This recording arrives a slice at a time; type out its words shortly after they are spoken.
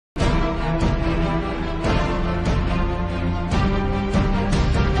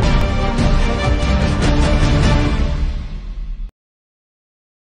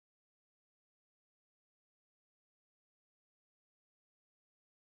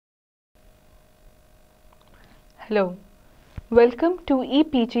Hello, welcome to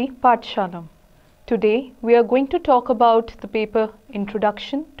EPG Pathshala. Today we are going to talk about the paper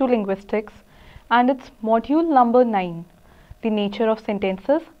Introduction to Linguistics and its module number 9, the nature of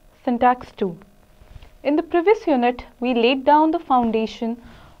sentences, syntax 2. In the previous unit, we laid down the foundation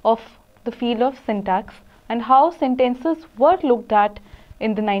of the field of syntax and how sentences were looked at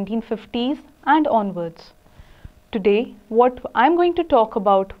in the 1950s and onwards. Today, what I'm going to talk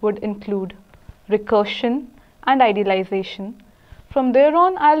about would include recursion and idealization. From there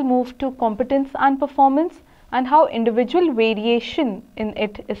on, I'll move to competence and performance and how individual variation in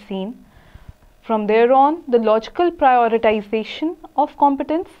it is seen. From there on, the logical prioritization of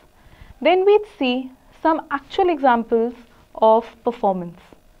competence. Then we'd see some actual examples of performance.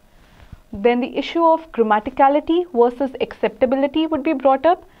 Then the issue of grammaticality versus acceptability would be brought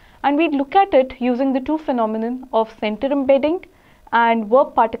up, and we'd look at it using the two phenomena of center embedding and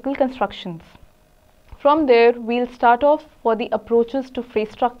verb particle constructions. From there, we'll start off for the approaches to phrase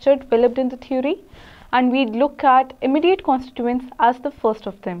structure developed in the theory, and we'd look at immediate constituents as the first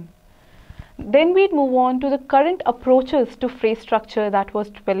of them. Then we'd move on to the current approaches to phrase structure that was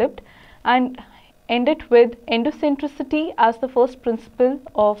developed and end it with endocentricity as the first principle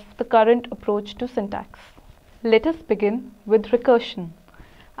of the current approach to syntax. Let us begin with recursion.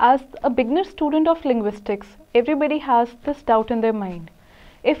 As a beginner student of linguistics, everybody has this doubt in their mind.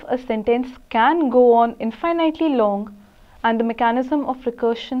 If a sentence can go on infinitely long and the mechanism of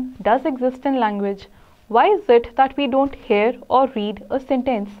recursion does exist in language, why is it that we don't hear or read a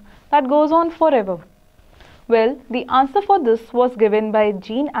sentence that goes on forever? Well, the answer for this was given by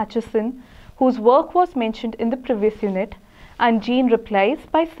Jean Acheson, whose work was mentioned in the previous unit, and Jean replies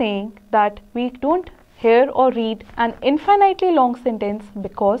by saying that we don't hear or read an infinitely long sentence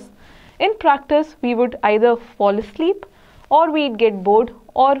because in practice we would either fall asleep or we'd get bored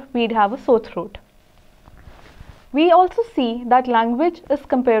or we'd have a sore throat. We also see that language is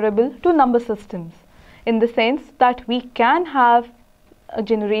comparable to number systems in the sense that we can have a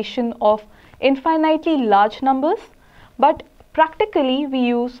generation of infinitely large numbers, but practically we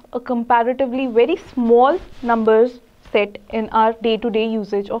use a comparatively very small numbers set in our day-to-day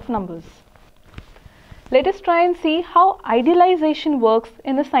usage of numbers. Let us try and see how idealization works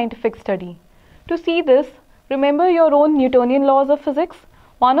in a scientific study. To see this, remember your own Newtonian laws of physics,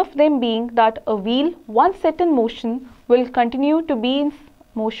 one of them being that a wheel once set in motion will continue to be in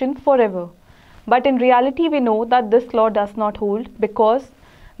motion forever. But in reality, we know that this law does not hold because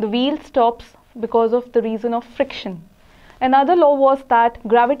the wheel stops because of the reason of friction. Another law was that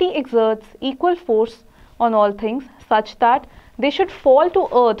gravity exerts equal force on all things such that they should fall to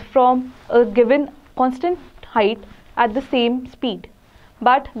earth from a given constant height at the same speed.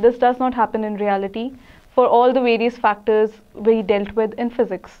 But this does not happen in reality for all the various factors we dealt with in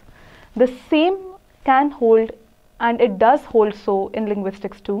physics. The same can hold, and it does hold so in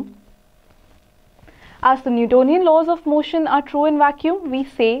linguistics too. As the Newtonian laws of motion are true in vacuum, we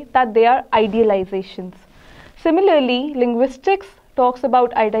say that they are idealizations. Similarly, linguistics talks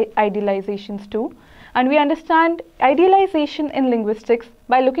about idealizations too, and we understand idealization in linguistics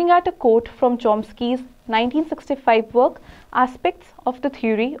by looking at a quote from Chomsky's 1965 work, Aspects of the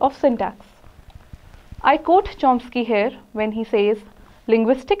Theory of Syntax. I quote Chomsky here when he says,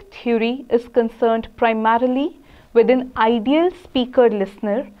 "Linguistic theory is concerned primarily with an ideal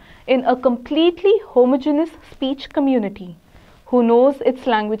speaker-listener in a completely homogeneous speech community who knows its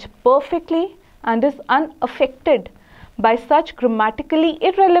language perfectly and is unaffected by such grammatically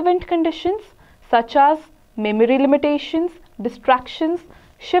irrelevant conditions such as memory limitations, distractions,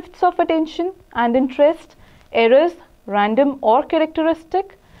 shifts of attention and interest, errors, random or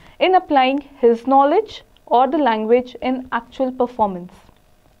characteristic, in applying his knowledge or the language in actual performance."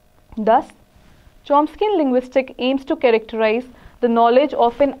 Thus, Chomskyan linguistics aims to characterize the knowledge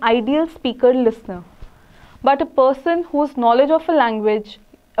of an ideal speaker-listener. But a person whose knowledge of a language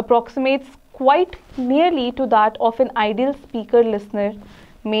approximates quite nearly to that of an ideal speaker-listener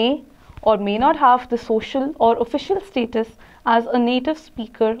may or may not have the social or official status as a native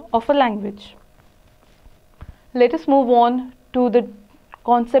speaker of a language. Let us move on to the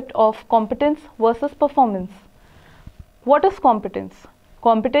concept of competence versus performance. What is competence?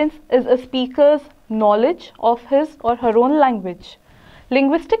 Competence is a speaker's knowledge of his or her own language.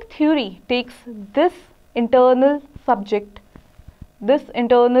 Linguistic theory takes this internal object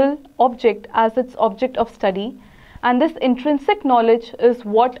as its object of study, and this intrinsic knowledge is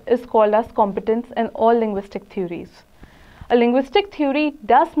what is called as competence in all linguistic theories. A linguistic theory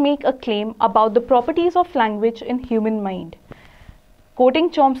does make a claim about the properties of language in human mind. Quoting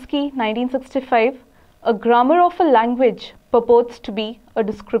Chomsky, 1965, a grammar of a language purports to be a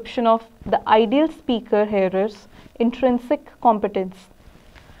description of the ideal speaker-hearer's intrinsic competence.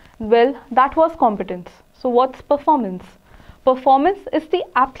 Well, that was competence. So what's performance? Performance is the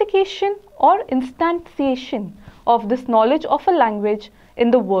application or instantiation of this knowledge of a language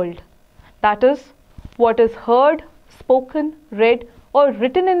in the world. That is, what is heard, spoken, read or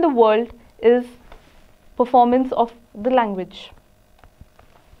written in the world is performance of the language.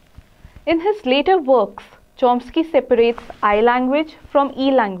 In his later works, Chomsky separates I language from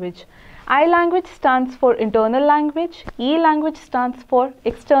E language. I language stands for internal language, E language stands for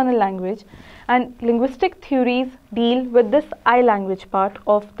external language, and linguistic theories deal with this I language part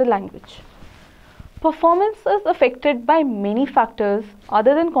of the language. Performance is affected by many factors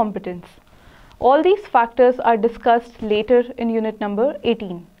other than competence. All these factors are discussed later in unit number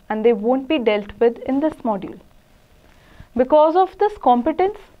 18 and they won't be dealt with in this module. Because of this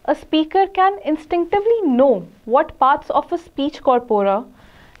competence, a speaker can instinctively know what parts of a speech corpora,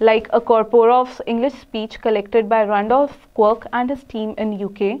 like a corpora of English speech collected by Randolph Quirk and his team in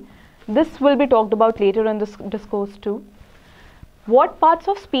UK, this will be talked about later in this discourse too. What parts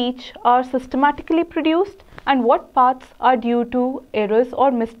of speech are systematically produced and what parts are due to errors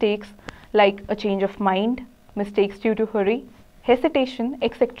or mistakes like a change of mind, mistakes due to hurry, hesitation,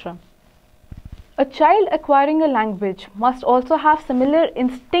 etc. A child acquiring a language must also have similar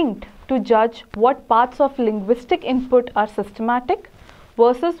instinct to judge what parts of linguistic input are systematic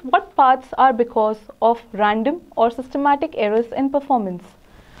versus what parts are because of random or systematic errors in performance.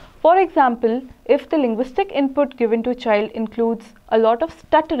 For example, if the linguistic input given to a child includes a lot of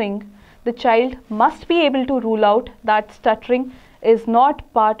stuttering, the child must be able to rule out that stuttering is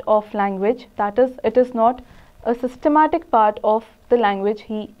not part of language, that is, it is not a systematic part of the language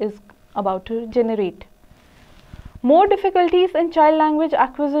he is about to generate. More difficulties in child language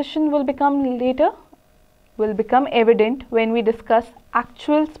acquisition will become evident when we discuss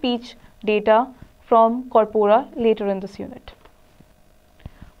actual speech data from corpora later in this unit.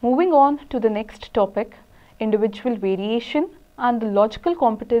 Moving on to the next topic, individual variation and the logical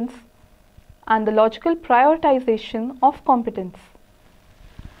competence and the logical prioritization of competence.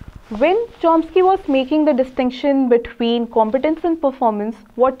 When Chomsky was making the distinction between competence and performance,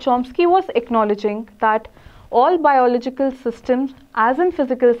 what Chomsky was acknowledging that all biological systems, as in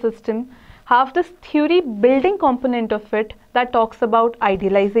physical system, have this theory building component of it that talks about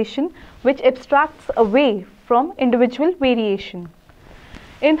idealization, which abstracts away from individual variation.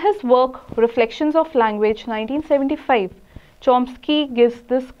 In his work, Reflections of Language, 1975, Chomsky gives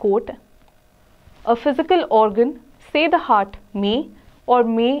this quote, "A physical organ, say the heart, may or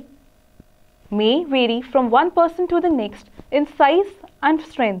may vary from one person to the next in size and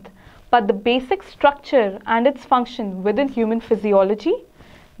strength, but the basic structure and its function within human physiology,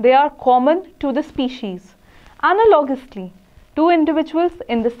 they are common to the species. Analogously, two individuals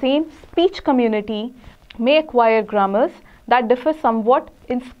in the same speech community may acquire grammars that differ somewhat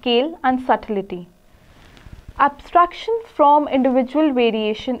in scale and subtlety. Abstraction from individual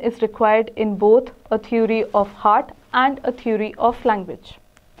variation is required in both a theory of heart and a theory of language."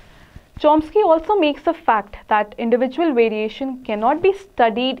 Chomsky also makes the fact that individual variation cannot be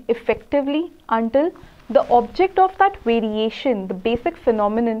studied effectively until the object of that variation, the basic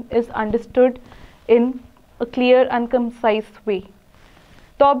phenomenon, is understood in a clear and concise way.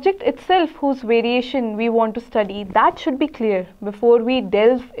 The object itself whose variation we want to study, that should be clear before we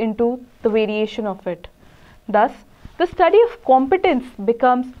delve into the variation of it. Thus, the study of competence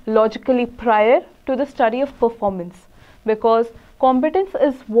becomes logically prior to the study of performance, because competence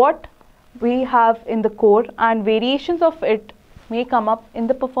is what we have in the core and variations of it may come up in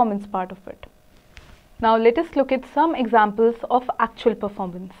the performance part of it. Now let us look at some examples of actual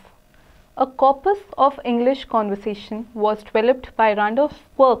performance. A corpus of English conversation was developed by Randolph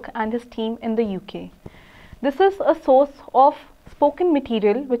Quirk and his team in the UK. This is a source of spoken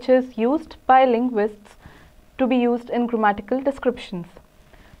material which is used by linguists to be used in grammatical descriptions.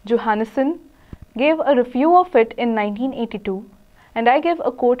 Johannesson gave a review of it in 1982, and I give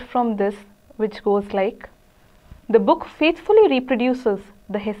a quote from this which goes like, "The book faithfully reproduces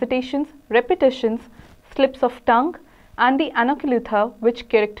the hesitations, repetitions, slips of tongue and the anaculata which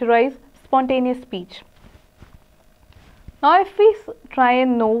characterize spontaneous speech." Now if we try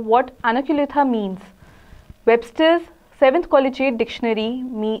and know what anaculata means, Webster's 7th Collegiate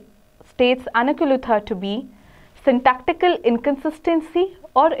Dictionary states anaculata to be syntactical inconsistency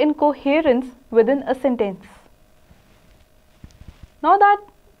or incoherence within a sentence. Now that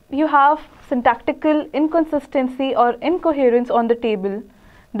you have syntactical inconsistency or incoherence on the table,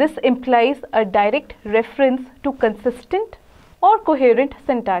 this implies a direct reference to consistent or coherent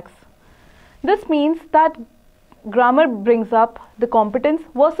syntax. This means that grammar brings up the competence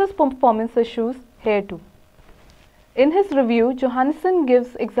versus performance issues here too. In his review, Johannesson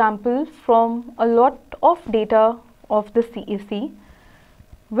gives examples from a lot of data of the CAC,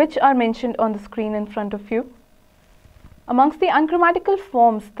 which are mentioned on the screen in front of you. Amongst the ungrammatical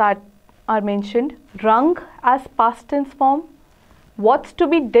forms that are mentioned, rung as past tense form, what's to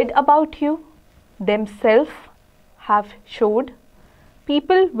be did about you, themself, have showed,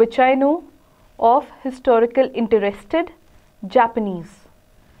 people which I know, of historical interested, Japanese.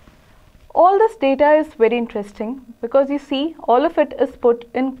 All this data is very interesting because you see all of it is put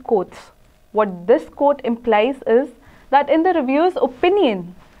in quotes. What this quote implies is that in the reviewer's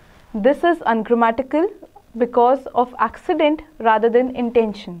opinion, this is ungrammatical because of accident rather than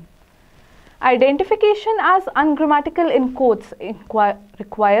intention. Identification as ungrammatical in quotes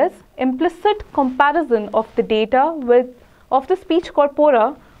requires implicit comparison of the data of the speech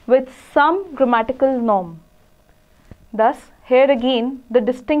corpora with some grammatical norm. Thus, here again, the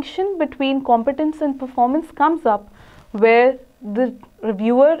distinction between competence and performance comes up where the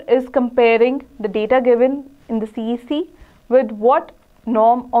reviewer is comparing the data given in the CEC with what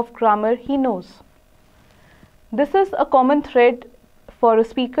norm of grammar he knows. This is a common thread for a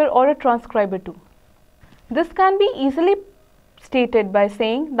speaker or a transcriber too. This can be easily stated by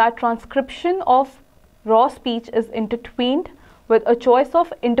saying that transcription of raw speech is intertwined with a choice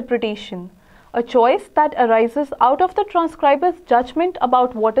of interpretation, a choice that arises out of the transcriber's judgment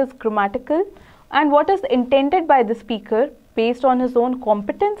about what is grammatical and what is intended by the speaker based on his own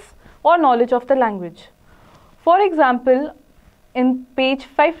competence or knowledge of the language. For example, in page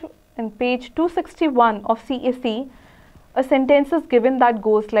 261 of CAC, a sentence is given that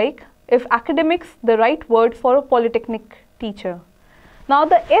goes like, if academics the right word for a polytechnic teacher. Now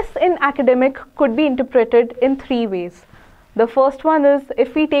the S in academic could be interpreted in three ways. The first one is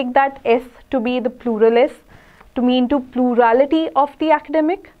if we take that S to be the plural S, to mean to plurality of the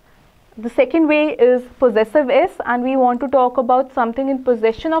academic. The second way is possessive S, and we want to talk about something in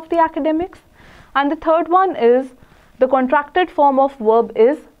possession of the academics. And the third one is the contracted form of verb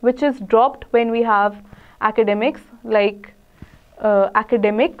is, which is dropped when we have academics, like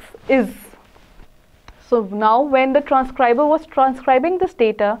academics is. So now when the transcriber was transcribing this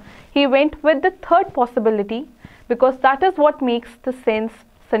data, he went with the third possibility because that is what makes the sense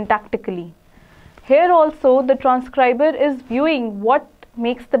syntactically. Here also the transcriber is viewing what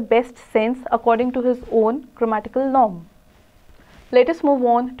makes the best sense according to his own grammatical norm. Let us move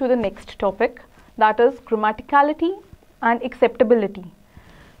on to the next topic, that is grammaticality and acceptability.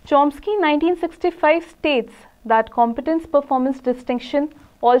 Chomsky 1965 states that competence performance distinction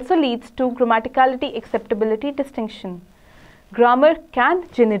also leads to grammaticality acceptability distinction. Grammar can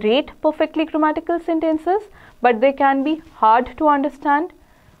generate perfectly grammatical sentences, but they can be hard to understand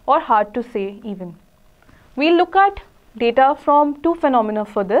or hard to say even. We look at data from two phenomena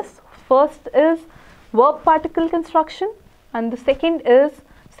for this. First is verb particle construction and the second is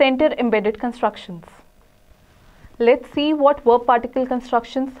center embedded constructions. Let's see what verb particle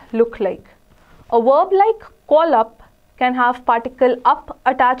constructions look like. A verb like call up can have particle up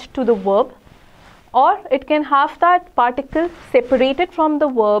attached to the verb, or it can have that particle separated from the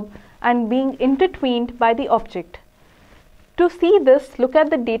verb and being intertwined by the object. To see this, look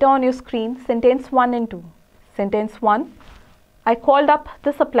at the data on your screen, sentence 1 and 2. Sentence 1, I called up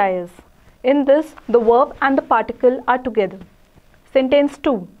the suppliers. In this, the verb and the particle are together. Sentence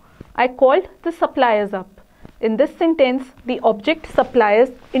 2, I called the suppliers up. In this sentence, the object suppliers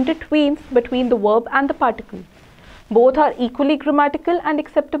intertwines between the verb and the particle. Both are equally grammatical and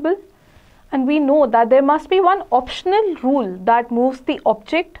acceptable. And we know that there must be one optional rule that moves the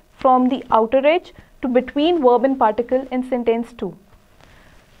object from the outer edge to between verb and particle in sentence 2.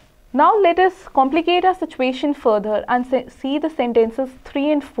 Now let us complicate our situation further and see the sentences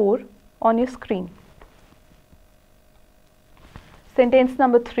 3 and 4 on your screen. Sentence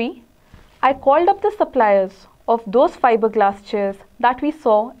number 3. I called up the suppliers of those fiberglass chairs that we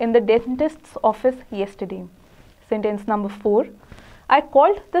saw in the dentist's office yesterday. Sentence number 4. I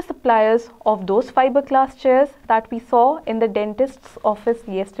called the suppliers of those fiberglass chairs that we saw in the dentist's office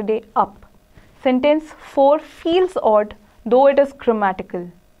yesterday up. Sentence 4 feels odd, though it is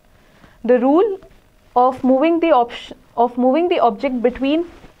grammatical. The rule of moving the object between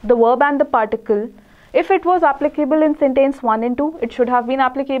the verb and the particle, if it was applicable in sentence 1 and 2, it should have been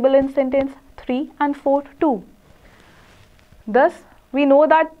applicable in sentence 3 and 4 too. Thus, we know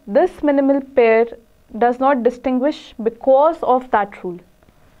that this minimal pair does not distinguish because of that rule.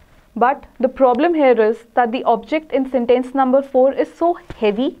 But the problem here is that the object in sentence number 4 is so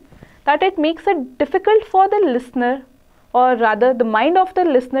heavy that it makes it difficult for the listener, or rather the mind of the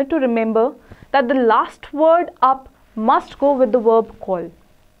listener, to remember that the last word up must go with the verb call.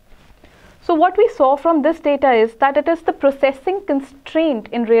 So what we saw from this data is that it is the processing constraint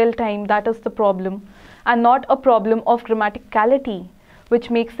in real time that is the problem, and not a problem of grammaticality, which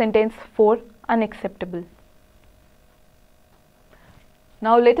makes sentence 4 unacceptable.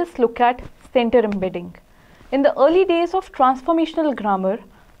 Now let us look at center embedding. In the early days of transformational grammar,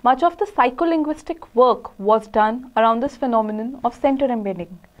 much of the psycholinguistic work was done around this phenomenon of center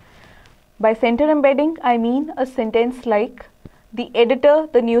embedding. By center embedding, I mean a sentence like, the editor,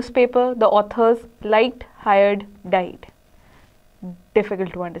 the newspaper, the authors liked, hired, died.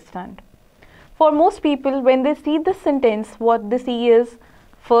 Difficult to understand. For most people, when they see this sentence, what they see is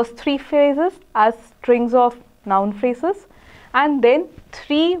first 3 phrases as strings of noun phrases, and then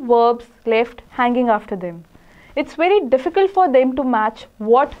 3 verbs left hanging after them. It's very difficult for them to match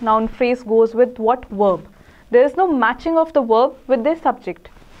what noun phrase goes with what verb. There is no matching of the verb with their subject.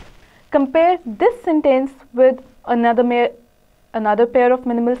 Compare this sentence with another pair of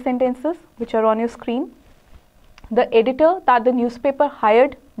minimal sentences which are on your screen. The editor that the newspaper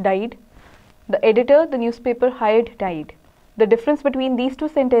hired died. The editor the newspaper hired died. The difference between these 2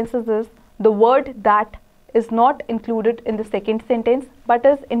 sentences is the word that is not included in the second sentence but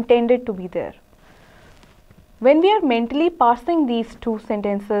is intended to be there. When we are mentally parsing these 2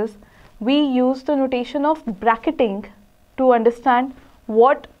 sentences, we use the notation of bracketing to understand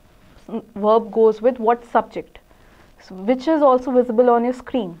what verb goes with what subject, which is also visible on your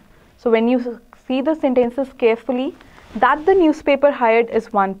screen. So when you see the sentences carefully, that the newspaper hired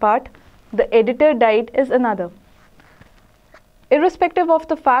is one part, the editor died is another. Irrespective of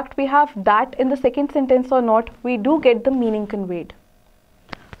the fact we have that in the second sentence or not, we do get the meaning conveyed.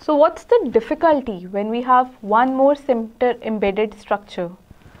 So what's the difficulty when we have one more center embedded structure?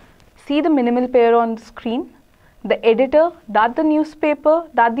 See the minimal pair on the screen. The editor that the newspaper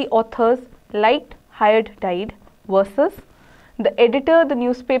that the authors liked, hired, died versus the editor, the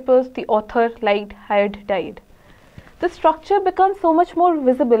newspapers, the author liked, hired, died. The structure becomes so much more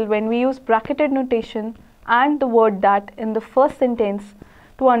visible when we use bracketed notation and the word that in the first sentence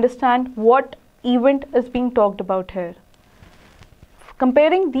to understand what event is being talked about here.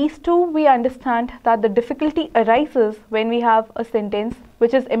 Comparing these 2, we understand that the difficulty arises when we have a sentence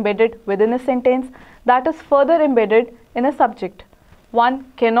which is embedded within a sentence that is further embedded in a subject.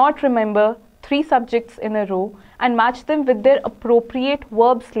 One cannot remember 3 subjects in a row and match them with their appropriate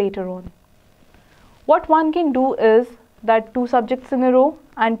verbs later on. What one can do is that 2 subjects in a row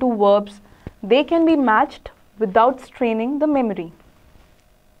and 2 verbs, they can be matched without straining the memory.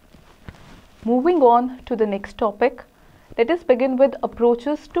 Moving on to the next topic, let us begin with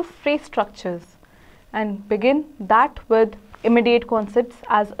approaches to phrase structures and begin that with immediate concepts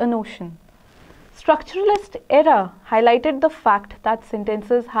as a notion. Structuralist era highlighted the fact that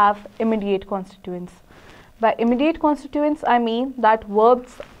sentences have immediate constituents. By immediate constituents, I mean that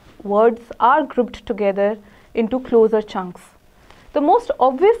words are grouped together into closer chunks. The most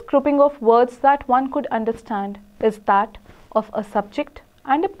obvious grouping of words that one could understand is that of a subject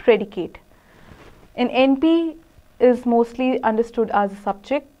and a predicate. In NP is mostly understood as a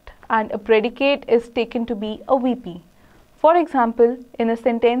subject and a predicate is taken to be a VP. For example, in a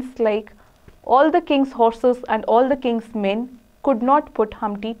sentence like, all the king's horses and all the king's men could not put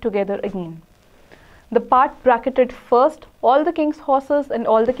Humpty together again. The part bracketed first, all the king's horses and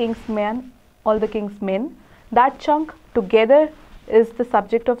all the king's men, that chunk together is the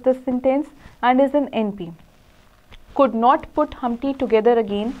subject of the sentence and is in NP. Could not put Humpty together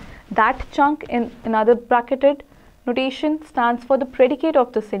again, that chunk in another bracketed notation stands for the predicate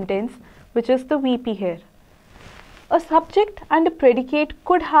of the sentence, which is the VP here. A subject and a predicate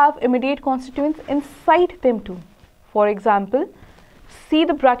could have immediate constituents inside them too. For example, see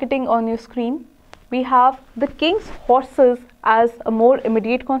the bracketing on your screen. We have the king's horses as a more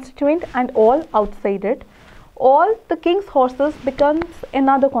immediate constituent and all outside it. All the king's horses becomes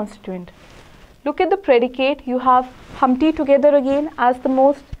another constituent. Look at the predicate. You have Humpty together again as the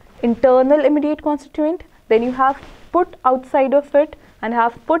most internal immediate constituent. Then you have put outside of it and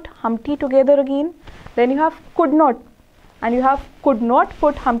have put Humpty together again. Then you have could not, and you have could not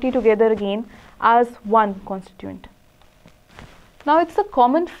put Humpty together again as one constituent. Now it's a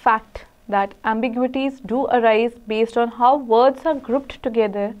common fact that ambiguities do arise based on how words are grouped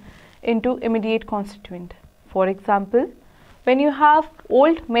together into immediate constituent. For example, when you have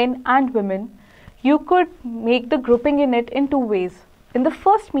old men and women, you could make the grouping in it in 2 ways. In the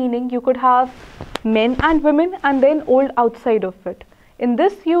first meaning, you could have men and women and then old outside of it. In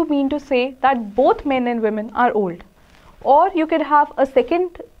this, you mean to say that both men and women are old. Or you could have a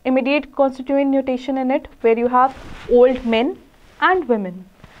second immediate constituent notation in it where you have old men and women.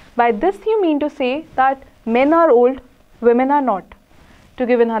 By this you mean to say that men are old, women are not. To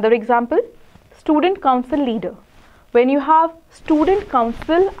give another example, student council leader. When you have student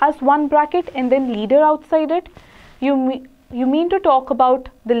council as one bracket and then leader outside it, you mean to talk about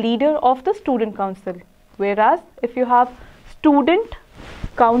the leader of the student council. Whereas if you have student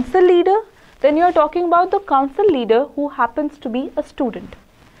council leader, then you are talking about the council leader who happens to be a student.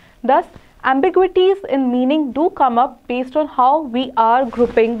 Thus, ambiguities in meaning do come up based on how we are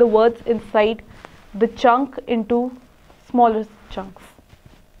grouping the words inside the chunk into smaller chunks.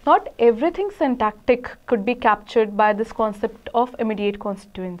 Not everything syntactic could be captured by this concept of immediate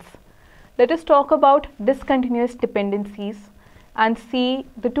constituents. Let us talk about discontinuous dependencies and see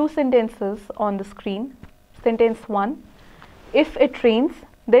the two sentences on the screen. Sentence 1, if it rains,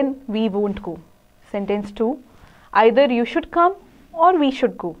 then we won't go. Sentence 2, either you should come or we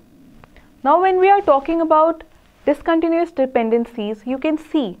should go. Now when we are talking about discontinuous dependencies, you can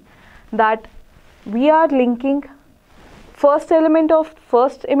see that we are linking first element of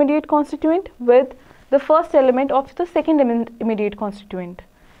first immediate constituent with the first element of the second immediate constituent.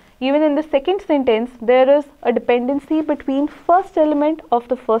 Even in the second sentence, there is a dependency between first element of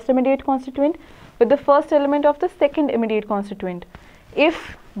the first immediate constituent with the first element of the second immediate constituent.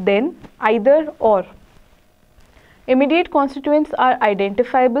 If, then, either, or. Immediate constituents are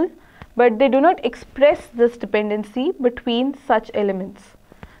identifiable, but they do not express this dependency between such elements.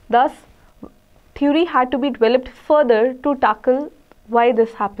 Thus, theory had to be developed further to tackle why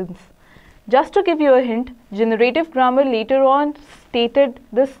this happens. Just to give you a hint, generative grammar later on stated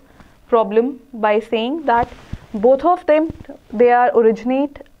this problem by saying that both of them, they are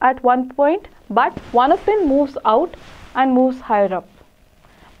originate at one point, but one of them moves out and moves higher up.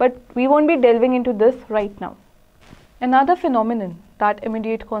 But we won't be delving into this right now. Another phenomenon that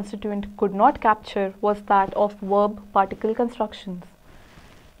immediate constituent could not capture was that of verb particle constructions.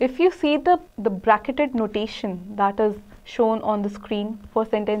 If you see the bracketed notation that is shown on the screen for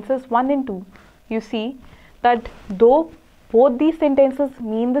sentences 1 and 2, you see that though both these sentences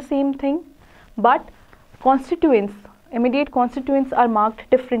mean the same thing, but constituents, immediate constituents are marked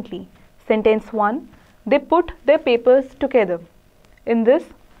differently. Sentence 1, they put their papers together. In this,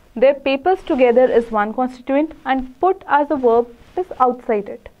 their papers together is one constituent and put as a verb is outside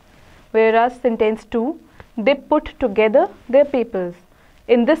it. Whereas sentence 2, they put together their papers.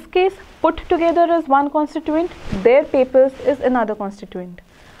 In this case, put together is one constituent, their papers is another constituent.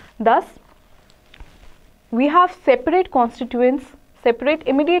 Thus, we have separate constituents, separate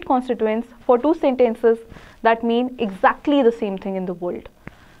immediate constituents for two sentences that mean exactly the same thing in the world.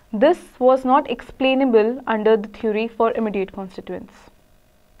 This was not explainable under the theory for immediate constituents.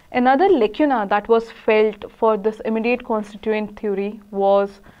 Another lacuna that was felt for this immediate constituent theory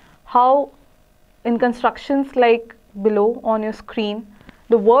was how in constructions like below on your screen,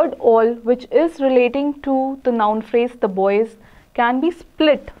 the word all, which is relating to the noun phrase the boys, can be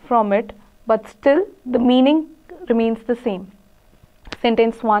split from it, but still the meaning remains the same.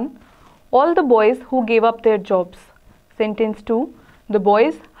 Sentence 1, all the boys who gave up their jobs. Sentence 2, the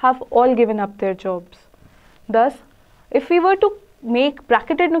boys have all given up their jobs. Thus, if we were to make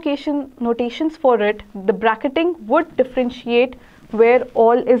bracketed notations for it, the bracketing would differentiate where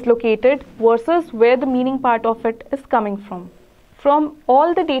all is located versus where the meaning part of it is coming from. From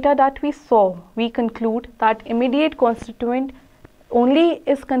all the data that we saw, we conclude that immediate constituent only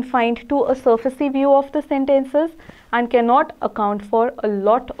is confined to a surfacey view of the sentences and cannot account for a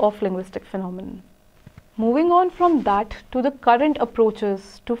lot of linguistic phenomena. Moving on from that to the current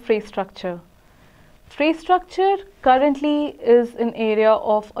approaches to phrase structure. Phrase structure currently is an area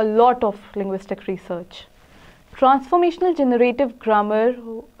of a lot of linguistic research. Transformational generative grammar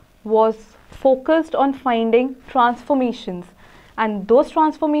was focused on finding transformations, and those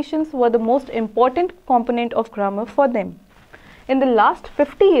transformations were the most important component of grammar for them. In the last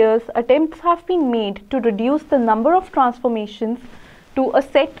 50 years, attempts have been made to reduce the number of transformations to a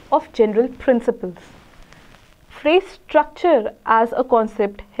set of general principles. Phrase structure as a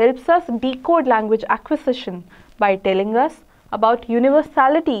concept helps us decode language acquisition by telling us about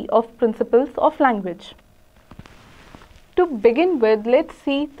universality of principles of language. To begin with, let's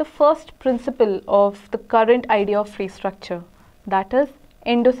see the first principle of the current idea of phrase structure, that is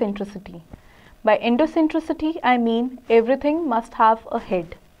endocentricity. By endocentricity, I mean everything must have a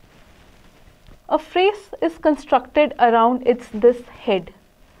head. A phrase is constructed around this head.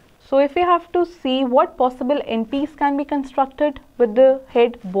 So if we have to see what possible NPs can be constructed with the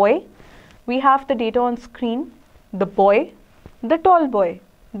head boy, we have the data on screen: the boy, the tall boy,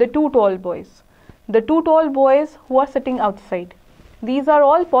 the two tall boys, the two tall boys who are sitting outside. These are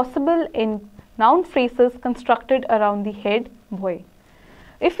all possible in noun phrases constructed around the head boy.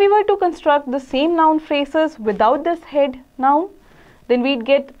 If we were to construct the same noun phrases without this head noun, then we'd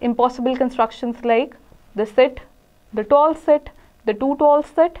get impossible constructions like the sit, the tall sit, the too tall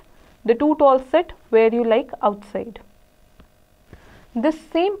sit, the too tall sit where you like outside. This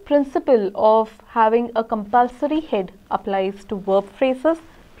same principle of having a compulsory head applies to verb phrases,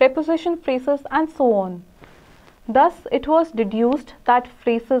 preposition phrases and so on. Thus, it was deduced that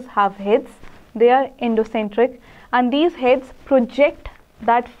phrases have heads, they are endocentric, and these heads project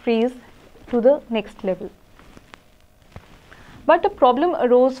that phrase to the next level. But a problem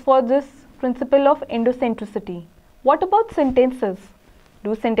arose for this principle of endocentricity. What about sentences?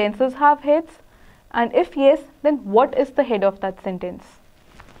 Do sentences have heads? And if yes, then what is the head of that sentence?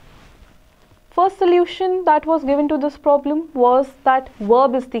 First solution that was given to this problem was that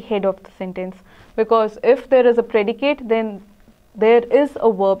verb is the head of the sentence, because if there is a predicate, then there is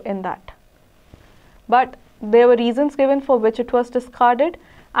a verb in that. But there were reasons given for which it was discarded,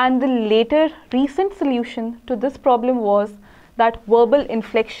 and the later recent solution to this problem was that verbal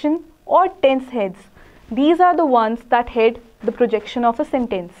inflection or tense heads, these are the ones that head the projection of a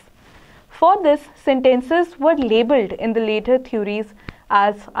sentence. For this, sentences were labeled in the later theories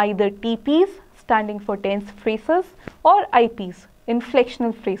as either TPs, standing for tense phrases, or IPs,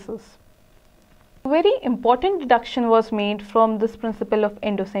 inflectional phrases. A very important deduction was made from this principle of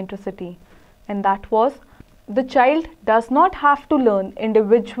endocentricity, and that was the child does not have to learn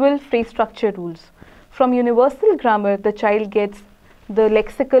individual phrase structure rules. From universal grammar, the child gets the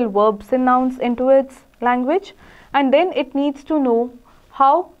lexical verbs and nouns into its language, and then it needs to know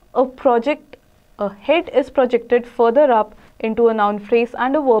how a head is projected further up into a noun phrase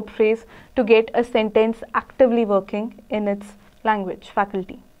and a verb phrase to get a sentence actively working in its language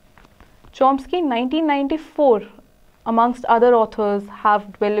faculty. Chomsky in 1994, amongst other authors,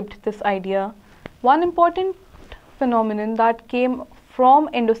 have developed this idea. One important phenomenon that came from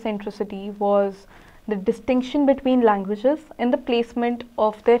endocentricity was the distinction between languages in the placement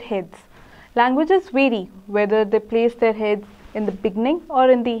of their heads. Languages vary whether they place their heads in the beginning or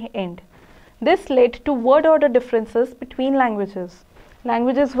in the end. This led to word order differences between languages.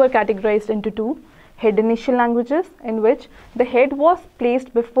 Languages were categorized into two: head initial languages, in which the head was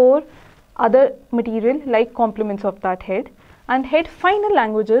placed before other material like complements of that head, and head final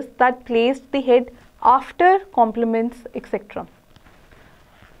languages that placed the head after complements, etc.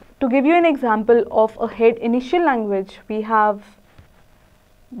 To give you an example of a head initial language, we have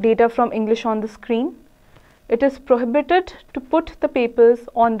data from English on the screen. It is prohibited to put the papers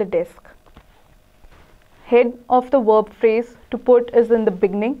on the desk. Head of the verb phrase to put is in the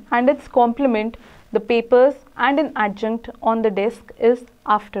beginning, and its complement, the papers, and an adjunct on the desk is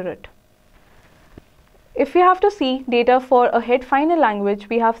after it. If we have to see data for a head final language,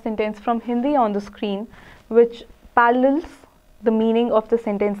 we have sentence from Hindi on the screen which parallels the meaning of the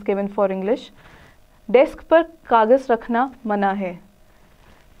sentence given for English. Desk par kagaz rakhna mana hai.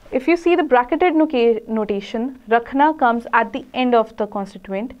 If you see the bracketed notation, rakhna comes at the end of the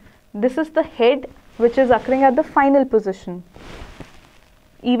constituent. This is the head which is occurring at the final position.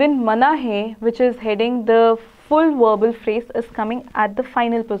 Even mana hai, which is heading the full verbal phrase, is coming at the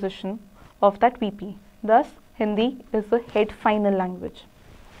final position of that VP. Thus, Hindi is the head final language.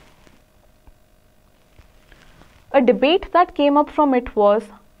 A debate that came up from it was,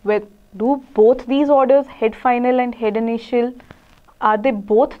 do both these orders, head final and head initial, are they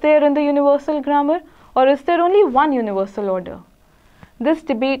both there in the universal grammar, or is there only one universal order? This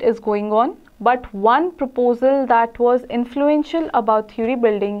debate is going on, but one proposal that was influential about theory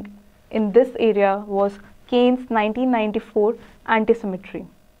building in this area was Keynes' 1994 antisymmetry.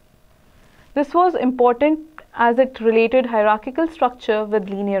 This was important as it related hierarchical structure with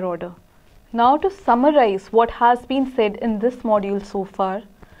linear order. Now, to summarize what has been said in this module so far,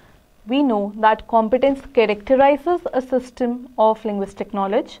 we know that competence characterizes a system of linguistic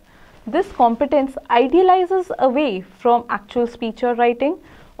knowledge. This competence idealizes away from actual speech or writing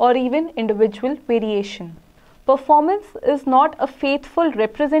or even individual variation. Performance is not a faithful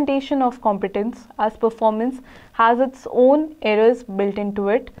representation of competence, as performance has its own errors built into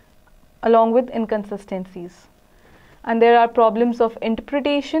it along with inconsistencies. And there are problems of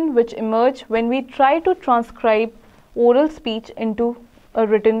interpretation which emerge when we try to transcribe oral speech into a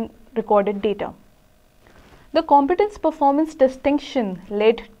written recorded data. The competence performance distinction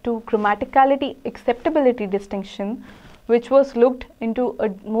led to grammaticality acceptability distinction, which was looked into a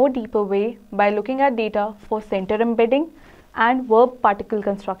more deeper way by looking at data for center embedding and verb particle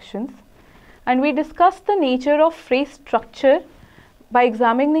constructions. And we discussed the nature of phrase structure by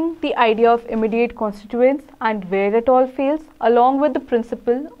examining the idea of immediate constituents and where it all fails, along with the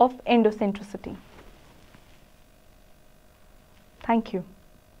principle of endocentricity. Thank you.